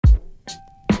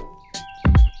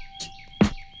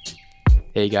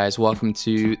Hey guys, welcome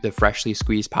to the Freshly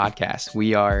Squeezed podcast.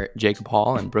 We are Jacob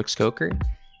Hall and Brooks Coker,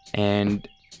 and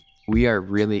we are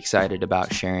really excited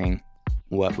about sharing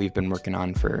what we've been working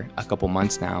on for a couple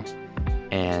months now.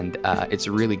 And it's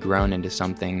really grown into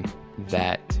something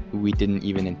that we didn't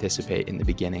even anticipate in the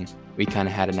beginning. We kind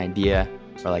of had an idea.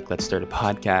 We're like, let's start a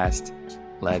podcast.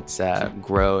 Let's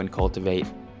grow and cultivate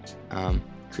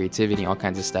creativity, all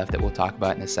kinds of stuff that we'll talk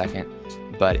about in a second.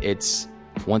 But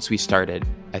once we started,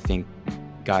 I think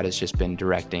God has just been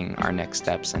directing our next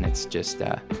steps, and it's just,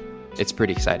 it's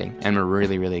pretty exciting, and we're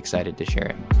really, really excited to share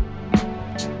it.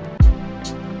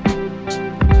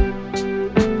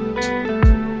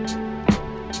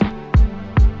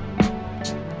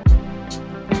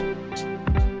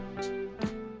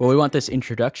 Well, we want this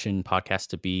introduction podcast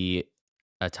to be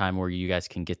a time where you guys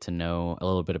can get to know a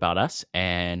little bit about us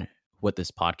and what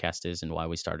this podcast is and why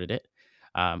we started it.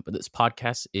 But this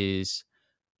podcast is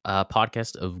a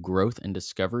podcast of growth and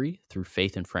discovery through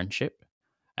faith and friendship.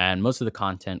 And most of the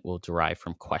content will derive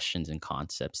from questions and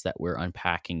concepts that we're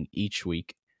unpacking each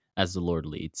week as the Lord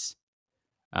leads.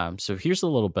 So here's a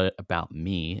little bit about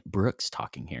me, Brooks,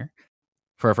 talking here.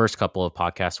 For our first couple of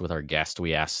podcasts with our guest,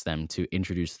 we asked them to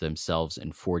introduce themselves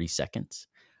in 40 seconds.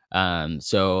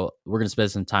 So we're going to spend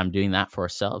some time doing that for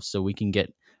ourselves so we can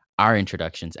get our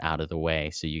introductions out of the way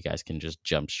so you guys can just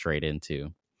jump straight into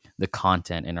the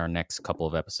content in our next couple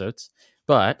of episodes.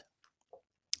 But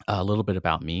a little bit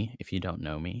about me, if you don't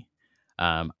know me.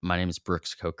 My name is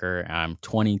Brooks Coker. I'm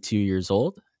 22 years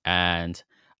old, and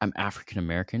I'm African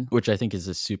American, which I think is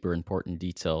a super important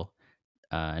detail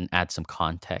and add some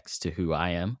context to who I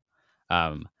am.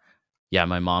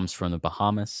 My mom's from the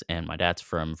Bahamas, and my dad's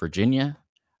from Virginia.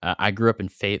 I grew up in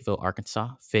Fayetteville, Arkansas.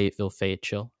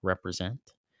 Fayetteville,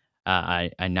 represent.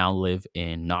 I now live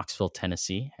in Knoxville,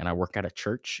 Tennessee, and I work at a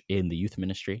church in the youth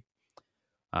ministry.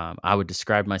 I would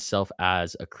describe myself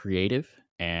as a creative,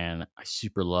 and I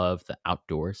super love the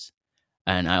outdoors,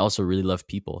 and I also really love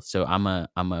people. So I'm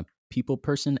a people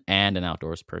person and an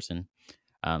outdoors person.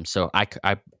 So I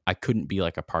couldn't be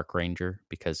like a park ranger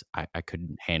because I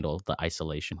couldn't handle the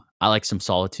isolation. I like some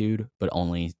solitude, but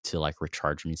only to like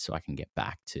recharge me so I can get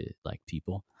back to like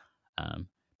people.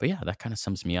 But yeah, that kind of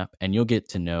sums me up, and you'll get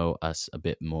to know us a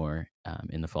bit more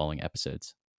in the following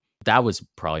episodes. That was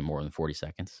probably more than 40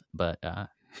 seconds, but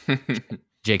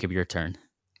Jacob, your turn.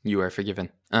 You are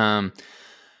forgiven. My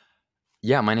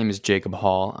name is Jacob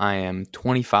Hall. I am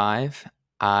 25.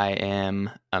 I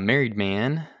am a married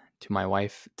man to my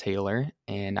wife, Taylor,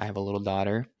 and I have a little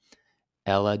daughter,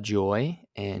 Ella Joy,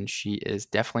 and she is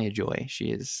definitely a joy.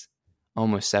 She is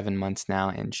almost 7 months now,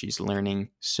 and she's learning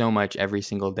so much every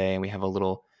single day. And we have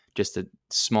just a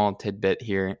small tidbit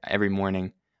here. Every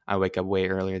morning, I wake up way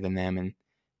earlier than them, and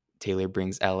Taylor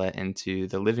brings Ella into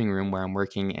the living room where I'm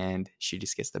working, and she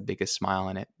just gets the biggest smile,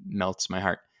 and it melts my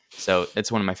heart. So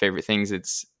it's one of my favorite things.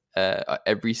 It's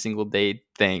every single day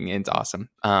thing. It's awesome.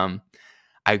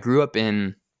 I grew up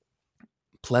in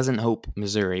Pleasant Hope,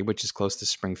 Missouri, which is close to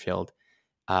Springfield.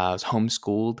 I was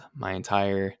homeschooled my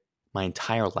entire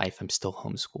life. I'm still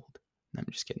homeschooled. I'm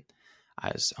just kidding.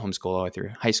 I was homeschooled all the way through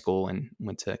high school and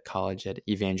went to college at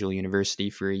Evangel University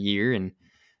for a year, and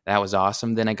that was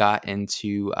awesome. Then I got an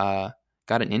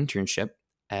internship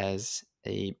as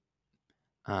a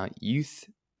youth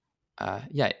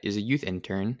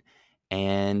intern,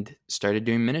 and started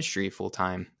doing ministry full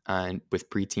time with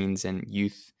preteens and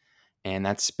youth. And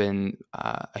that's been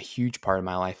a huge part of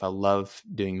my life. I love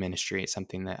doing ministry. It's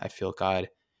something that I feel God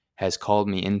has called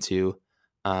me into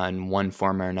in one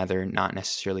form or another, not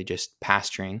necessarily just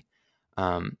pastoring.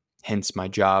 Hence my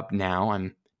job now.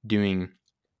 I'm doing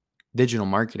digital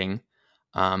marketing,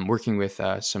 working with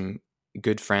some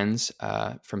good friends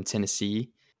from Tennessee,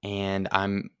 and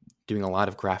I'm doing a lot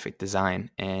of graphic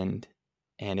design, and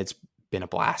it's been a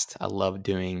blast. I love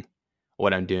doing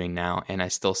what I'm doing now, and I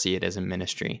still see it as a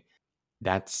ministry.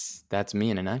 That's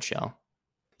me in a nutshell.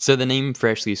 So the name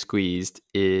Freshly Squeezed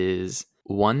is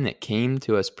one that came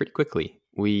to us pretty quickly.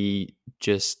 We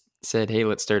just said, hey,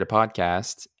 let's start a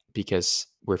podcast because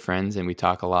we're friends and we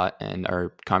talk a lot and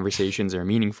our conversations are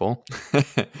meaningful.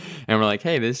 And we're like,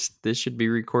 hey, this should be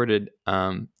recorded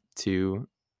to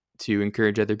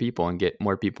encourage other people and get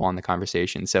more people on the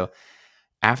conversation. So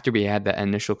after we had that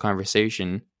initial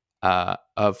conversation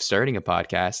of starting a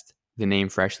podcast, the name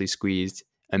Freshly Squeezed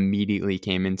immediately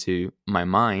came into my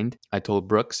mind. I told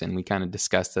Brooks, and we kind of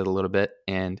discussed it a little bit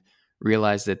and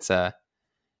realized that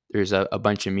there's a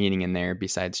bunch of meaning in there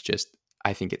besides just,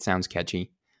 I think it sounds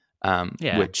catchy. You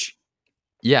can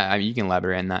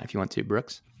elaborate on that if you want to,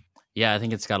 Brooks. Yeah, I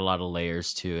think it's got a lot of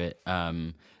layers to it.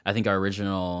 I think our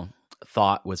original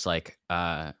thought was like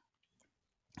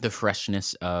the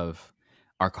freshness of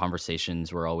our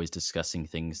conversations. We're always discussing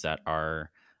things that are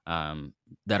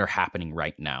happening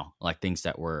right now, like things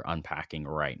that we're unpacking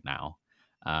right now,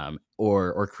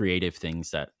 or creative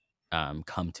things that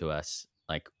come to us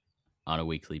like on a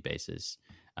weekly basis.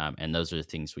 And those are the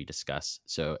things we discuss.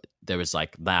 So there was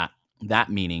like that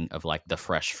meaning of like the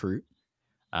fresh fruit.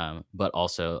 But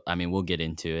also, I mean, we'll get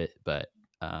into it, but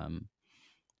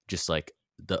just like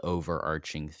the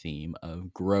overarching theme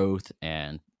of growth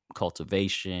and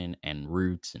cultivation and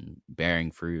roots and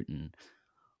bearing fruit and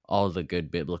all the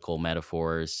good biblical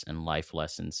metaphors and life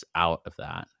lessons out of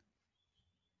that.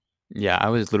 Yeah, I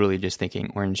was literally just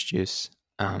thinking orange juice.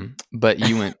 But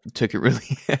you took it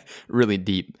really, really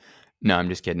deep. No, I'm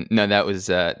just kidding. No,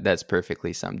 that's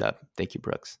perfectly summed up. Thank you,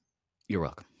 Brooks. You're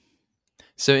welcome.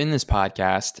 So in this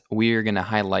podcast, we're going to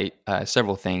highlight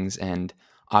several things and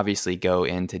obviously go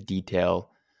into detail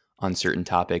on certain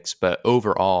topics. But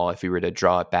overall, if we were to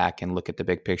draw it back and look at the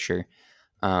big picture,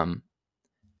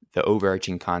 the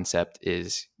overarching concept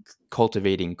is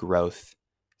cultivating growth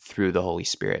through the Holy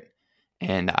Spirit.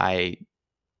 And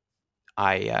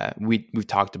we've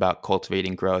talked about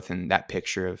cultivating growth and that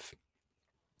picture of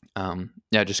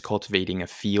just cultivating a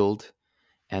field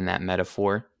and that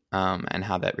metaphor and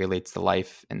how that relates to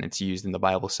life, and it's used in the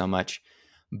Bible so much.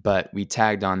 But we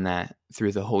tagged on that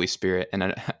through the Holy Spirit,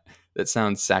 and that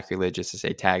sounds sacrilegious to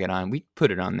say tag it on. We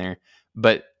put it on there,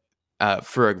 but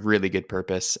for a really good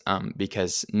purpose,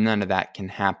 because none of that can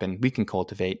happen. We can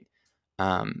cultivate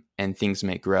and things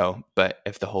may grow, but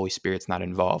if the Holy Spirit's not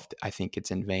involved, I think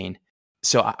it's in vain.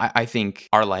 So I think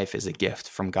our life is a gift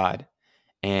from God.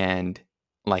 And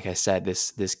like I said,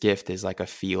 this gift is like a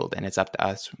field, and it's up to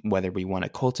us whether we want to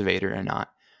cultivate it or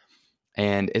not.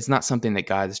 And it's not something that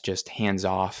God's just hands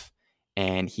off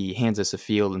and he hands us a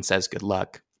field and says, good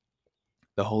luck.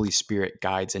 The Holy Spirit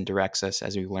guides and directs us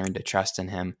as we learn to trust in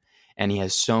him. And he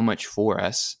has so much for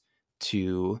us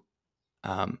to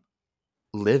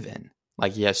live in.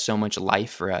 Like he has so much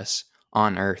life for us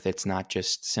on earth. It's not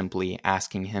just simply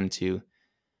asking him to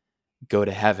go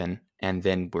to heaven and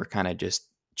then we're kind of just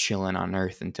chilling on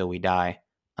earth until we die.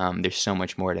 There's so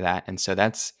much more to that. And so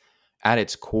that's at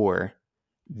its core,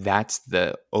 that's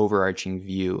the overarching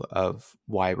view of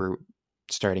why we're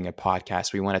starting a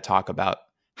podcast. We want to talk about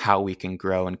how we can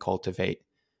grow and cultivate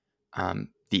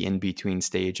the in-between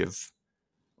stage of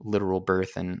literal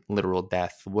birth and literal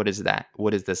death. What is that?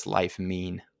 What does this life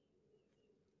mean?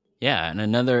 Yeah, and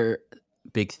another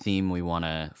big theme we want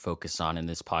to focus on in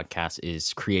this podcast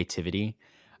is creativity.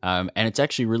 And it's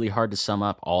actually really hard to sum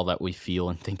up all that we feel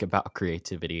and think about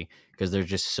creativity because there's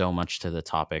just so much to the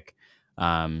topic.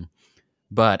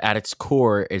 But at its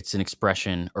core, it's an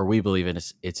expression, or we believe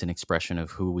it's an expression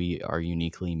of who we are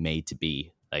uniquely made to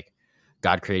be. Like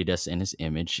God created us in his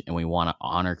image, and we want to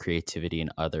honor creativity in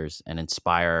others and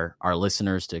inspire our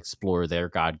listeners to explore their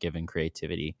God-given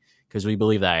creativity because we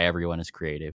believe that everyone is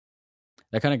creative.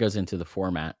 That kind of goes into the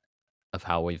format of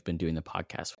how we've been doing the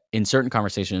podcast. In certain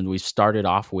conversations, we've started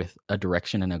off with a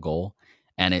direction and a goal,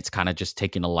 and it's kind of just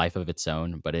taken a life of its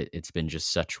own, but it's been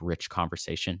just such rich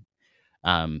conversation.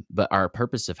 But our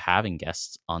purpose of having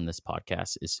guests on this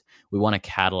podcast is we want to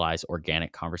catalyze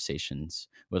organic conversations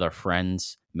with our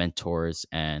friends, mentors,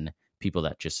 and people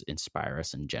that just inspire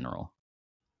us in general.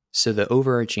 So the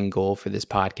overarching goal for this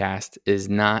podcast is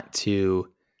not to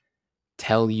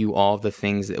tell you all the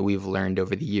things that we've learned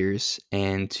over the years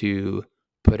and to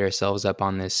put ourselves up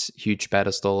on this huge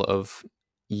pedestal of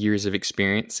years of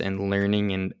experience and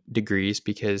learning and degrees,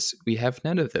 because we have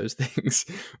none of those things.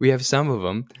 We have some of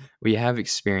them. We have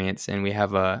experience, and we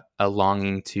have a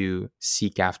longing to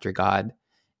seek after God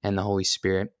and the Holy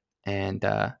Spirit and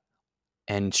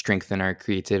strengthen our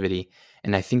creativity.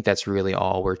 And I think that's really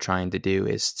all we're trying to do,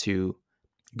 is to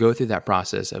go through that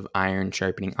process of iron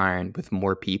sharpening iron with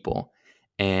more people.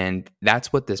 And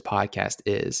that's what this podcast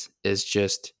is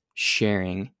just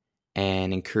sharing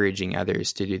and encouraging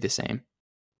others to do the same.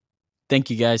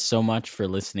 Thank you guys so much for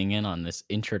listening in on this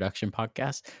introduction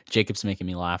podcast. Jacob's making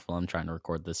me laugh while I'm trying to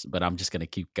record this, but I'm just going to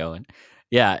keep going.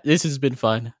 Yeah, this has been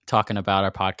fun talking about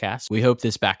our podcast. We hope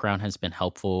this background has been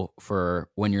helpful for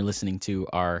when you're listening to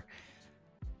our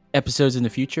episodes in the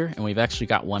future. And we've actually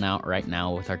got one out right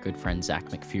now with our good friend, Zach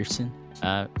McPherson.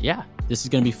 This is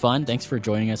going to be fun. Thanks for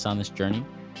joining us on this journey,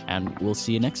 and we'll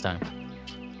see you next time.